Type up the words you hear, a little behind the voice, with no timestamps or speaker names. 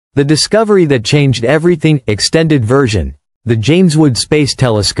The discovery that changed everything. Extended version. The James Webb Space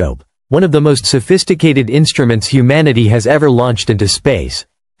Telescope, one of the most sophisticated instruments humanity has ever launched into space,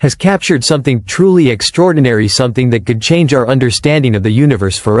 has captured something truly extraordinary, something that could change our understanding of the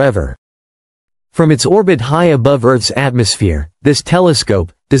universe forever. From its orbit high above Earth's atmosphere, this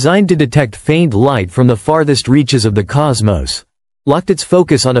telescope, designed to detect faint light from the farthest reaches of the cosmos, locked its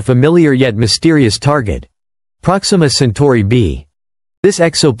focus on a familiar yet mysterious target, Proxima Centauri b. This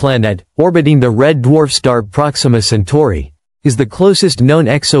exoplanet, orbiting the red dwarf star Proxima Centauri, is the closest known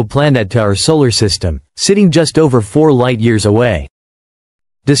exoplanet to our solar system, sitting just over 4 light-years away.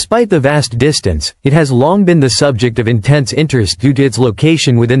 Despite the vast distance, it has long been the subject of intense interest due to its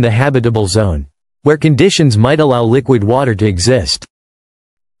location within the habitable zone, where conditions might allow liquid water to exist.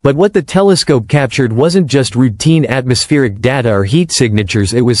 But what the telescope captured wasn't just routine atmospheric data or heat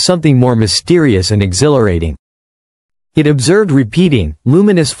signatures, it was something more mysterious and exhilarating. It observed repeating,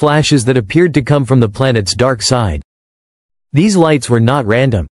 luminous flashes that appeared to come from the planet's dark side. These lights were not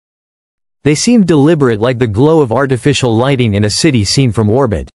random. They seemed deliberate, like the glow of artificial lighting in a city seen from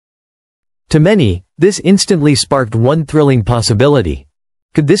orbit. To many, this instantly sparked one thrilling possibility.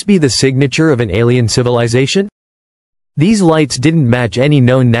 Could this be the signature of an alien civilization? These lights didn't match any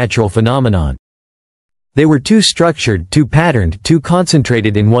known natural phenomenon. They were too structured, too patterned, too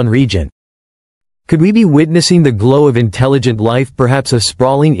concentrated in one region. Could we be witnessing the glow of intelligent life, perhaps a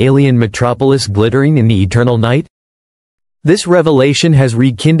sprawling alien metropolis glittering in the eternal night? This revelation has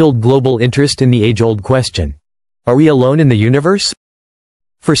rekindled global interest in the age-old question: are we alone in the universe?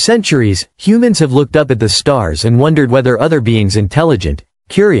 For centuries, humans have looked up at the stars and wondered whether other beings intelligent,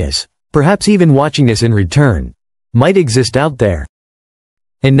 curious, perhaps even watching us in return, might exist out there.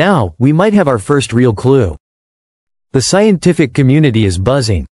 And now, we might have our first real clue. The scientific community is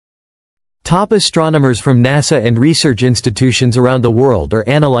buzzing. Top astronomers from NASA and research institutions around the world are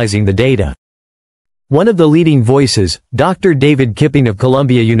analyzing the data. One of the leading voices, Dr. David Kipping of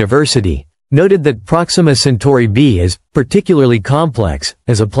Columbia University, noted that Proxima Centauri b is particularly complex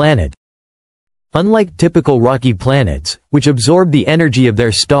as a planet. Unlike typical rocky planets, which absorb the energy of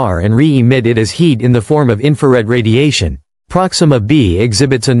their star and re-emit it as heat in the form of infrared radiation, Proxima b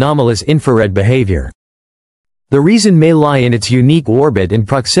exhibits anomalous infrared behavior. The reason may lie in its unique orbit and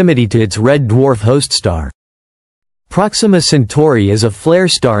proximity to its red dwarf host star. Proxima Centauri is a flare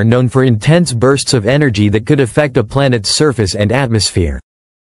star known for intense bursts of energy that could affect a planet's surface and atmosphere.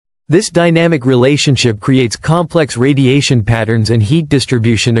 This dynamic relationship creates complex radiation patterns and heat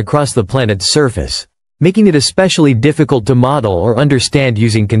distribution across the planet's surface, making it especially difficult to model or understand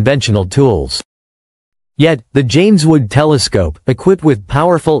using conventional tools. Yet, the James Webb Telescope, equipped with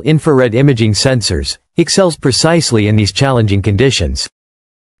powerful infrared imaging sensors, excels precisely in these challenging conditions.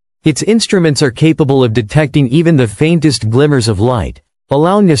 Its instruments are capable of detecting even the faintest glimmers of light,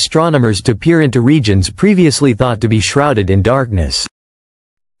 allowing astronomers to peer into regions previously thought to be shrouded in darkness.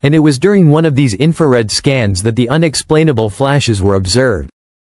 And it was during one of these infrared scans that the unexplainable flashes were observed.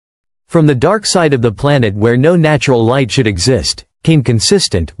 From the dark side of the planet, where no natural light should exist, came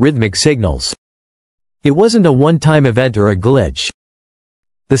consistent, rhythmic signals. It wasn't a one-time event or a glitch.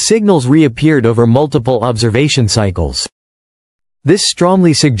 The signals reappeared over multiple observation cycles. This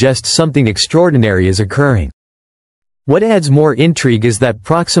strongly suggests something extraordinary is occurring. What adds more intrigue is that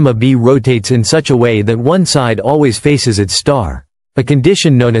Proxima b rotates in such a way that one side always faces its star, a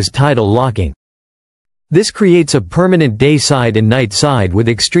condition known as tidal locking. This creates a permanent day side and night side with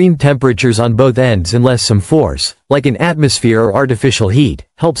extreme temperatures on both ends unless some force, like an atmosphere or artificial heat,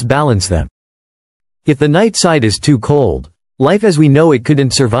 helps balance them. If the night side is too cold, life as we know it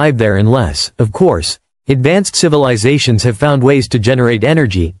couldn't survive there unless, of course, advanced civilizations have found ways to generate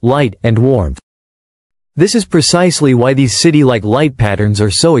energy, light, and warmth. This is precisely why these city-like light patterns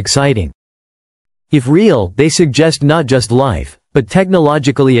are so exciting. If real, they suggest not just life, but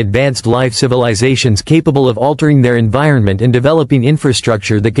technologically advanced life civilizations capable of altering their environment and developing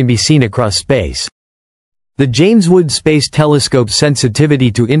infrastructure that can be seen across space. The James Webb Space Telescope's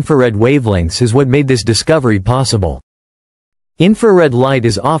sensitivity to infrared wavelengths is what made this discovery possible. Infrared light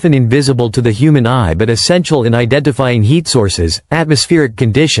is often invisible to the human eye but essential in identifying heat sources, atmospheric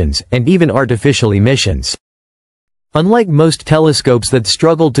conditions, and even artificial emissions. Unlike most telescopes that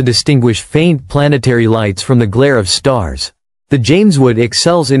struggle to distinguish faint planetary lights from the glare of stars, the James Webb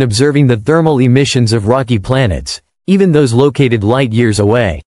excels in observing the thermal emissions of rocky planets, even those located light-years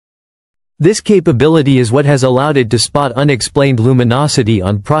away. This capability is what has allowed it to spot unexplained luminosity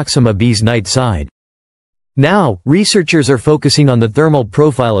on Proxima b's night side. Now, researchers are focusing on the thermal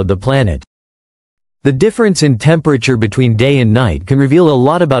profile of the planet. The difference in temperature between day and night can reveal a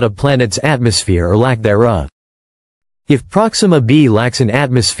lot about a planet's atmosphere or lack thereof. If Proxima b lacks an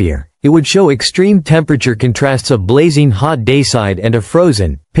atmosphere, it would show extreme temperature contrasts of blazing hot day side and a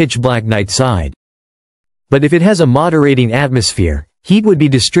frozen, pitch-black night side. But if it has a moderating atmosphere, heat would be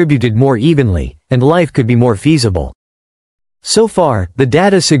distributed more evenly, and life could be more feasible. So far, the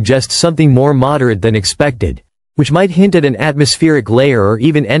data suggests something more moderate than expected, which might hint at an atmospheric layer or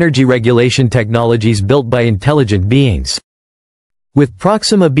even energy regulation technologies built by intelligent beings. With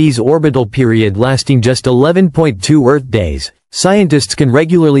Proxima b's orbital period lasting just 11.2 Earth days, scientists can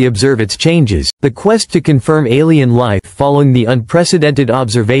regularly observe its changes. The quest to confirm alien life following the unprecedented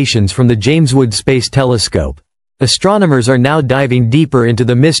observations from the James Webb Space Telescope. Astronomers are now diving deeper into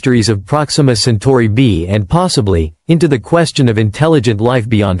the mysteries of Proxima Centauri b and possibly, into the question of intelligent life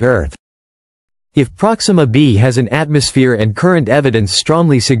beyond Earth. If Proxima b has an atmosphere and current evidence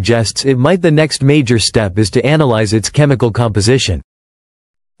strongly suggests it might, the next major step is to analyze its chemical composition.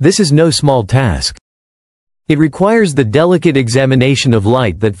 This is no small task. It requires the delicate examination of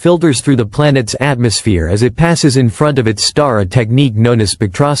light that filters through the planet's atmosphere as it passes in front of its star, a technique known as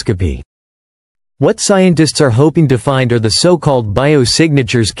spectroscopy. What scientists are hoping to find are the so-called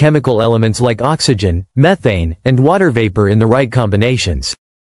biosignatures, chemical elements like oxygen, methane, and water vapor in the right combinations.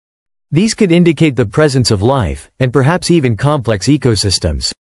 These could indicate the presence of life, and perhaps even complex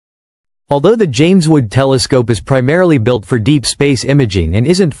ecosystems. Although the James Webb Telescope is primarily built for deep space imaging and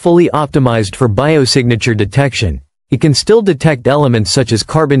isn't fully optimized for biosignature detection, it can still detect elements such as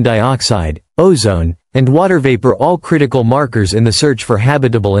carbon dioxide, ozone, and water vapor, all critical markers in the search for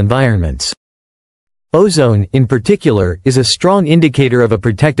habitable environments. Ozone, in particular, is a strong indicator of a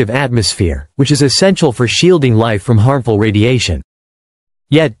protective atmosphere, which is essential for shielding life from harmful radiation.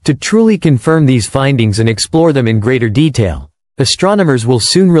 Yet, to truly confirm these findings and explore them in greater detail, astronomers will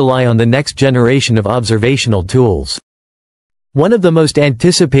soon rely on the next generation of observational tools. One of the most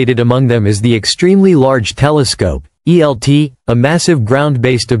anticipated among them is the Extremely Large Telescope, ELT, a massive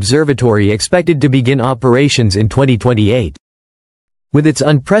ground-based observatory expected to begin operations in 2028. With its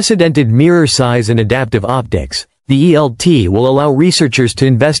unprecedented mirror size and adaptive optics, the ELT will allow researchers to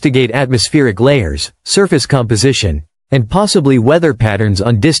investigate atmospheric layers, surface composition, and possibly weather patterns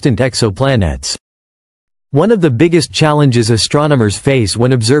on distant exoplanets. One of the biggest challenges astronomers face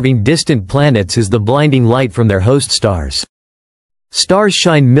when observing distant planets is the blinding light from their host stars. Stars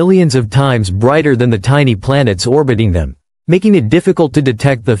shine millions of times brighter than the tiny planets orbiting them, making it difficult to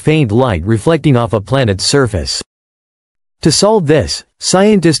detect the faint light reflecting off a planet's surface. To solve this,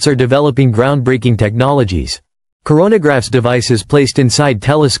 scientists are developing groundbreaking technologies: coronagraphs, devices placed inside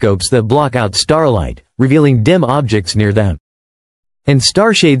telescopes that block out starlight, revealing dim objects near them; and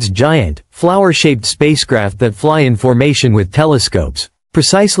starshades, giant, flower-shaped spacecraft that fly in formation with telescopes,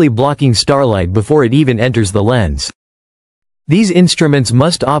 precisely blocking starlight before it even enters the lens. These instruments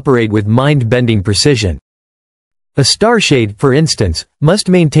must operate with mind-bending precision. A starshade, for instance, must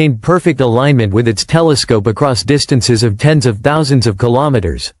maintain perfect alignment with its telescope across distances of tens of thousands of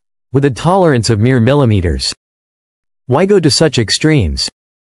kilometers, with a tolerance of mere millimeters. Why go to such extremes?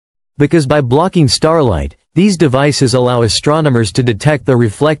 Because by blocking starlight, these devices allow astronomers to detect the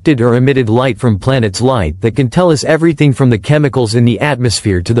reflected or emitted light from planets' light that can tell us everything from the chemicals in the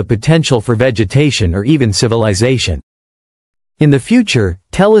atmosphere to the potential for vegetation or even civilization. In the future,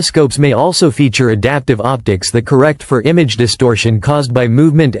 telescopes may also feature adaptive optics that correct for image distortion caused by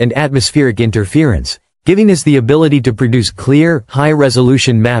movement and atmospheric interference, giving us the ability to produce clear,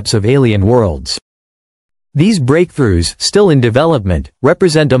 high-resolution maps of alien worlds. These breakthroughs, still in development,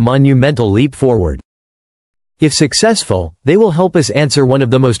 represent a monumental leap forward. If successful, they will help us answer one of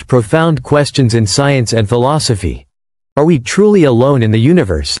the most profound questions in science and philosophy: are we truly alone in the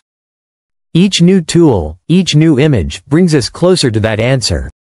universe? Each new tool, each new image, brings us closer to that answer.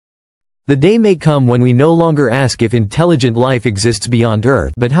 The day may come when we no longer ask if intelligent life exists beyond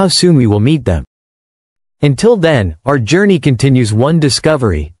Earth, but how soon we will meet them. Until then, our journey continues, one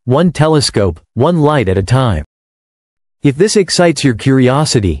discovery, one telescope, one light at a time. If this excites your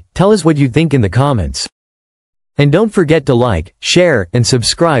curiosity, tell us what you think in the comments. And don't forget to like, share, and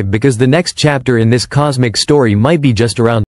subscribe, because the next chapter in this cosmic story might be just around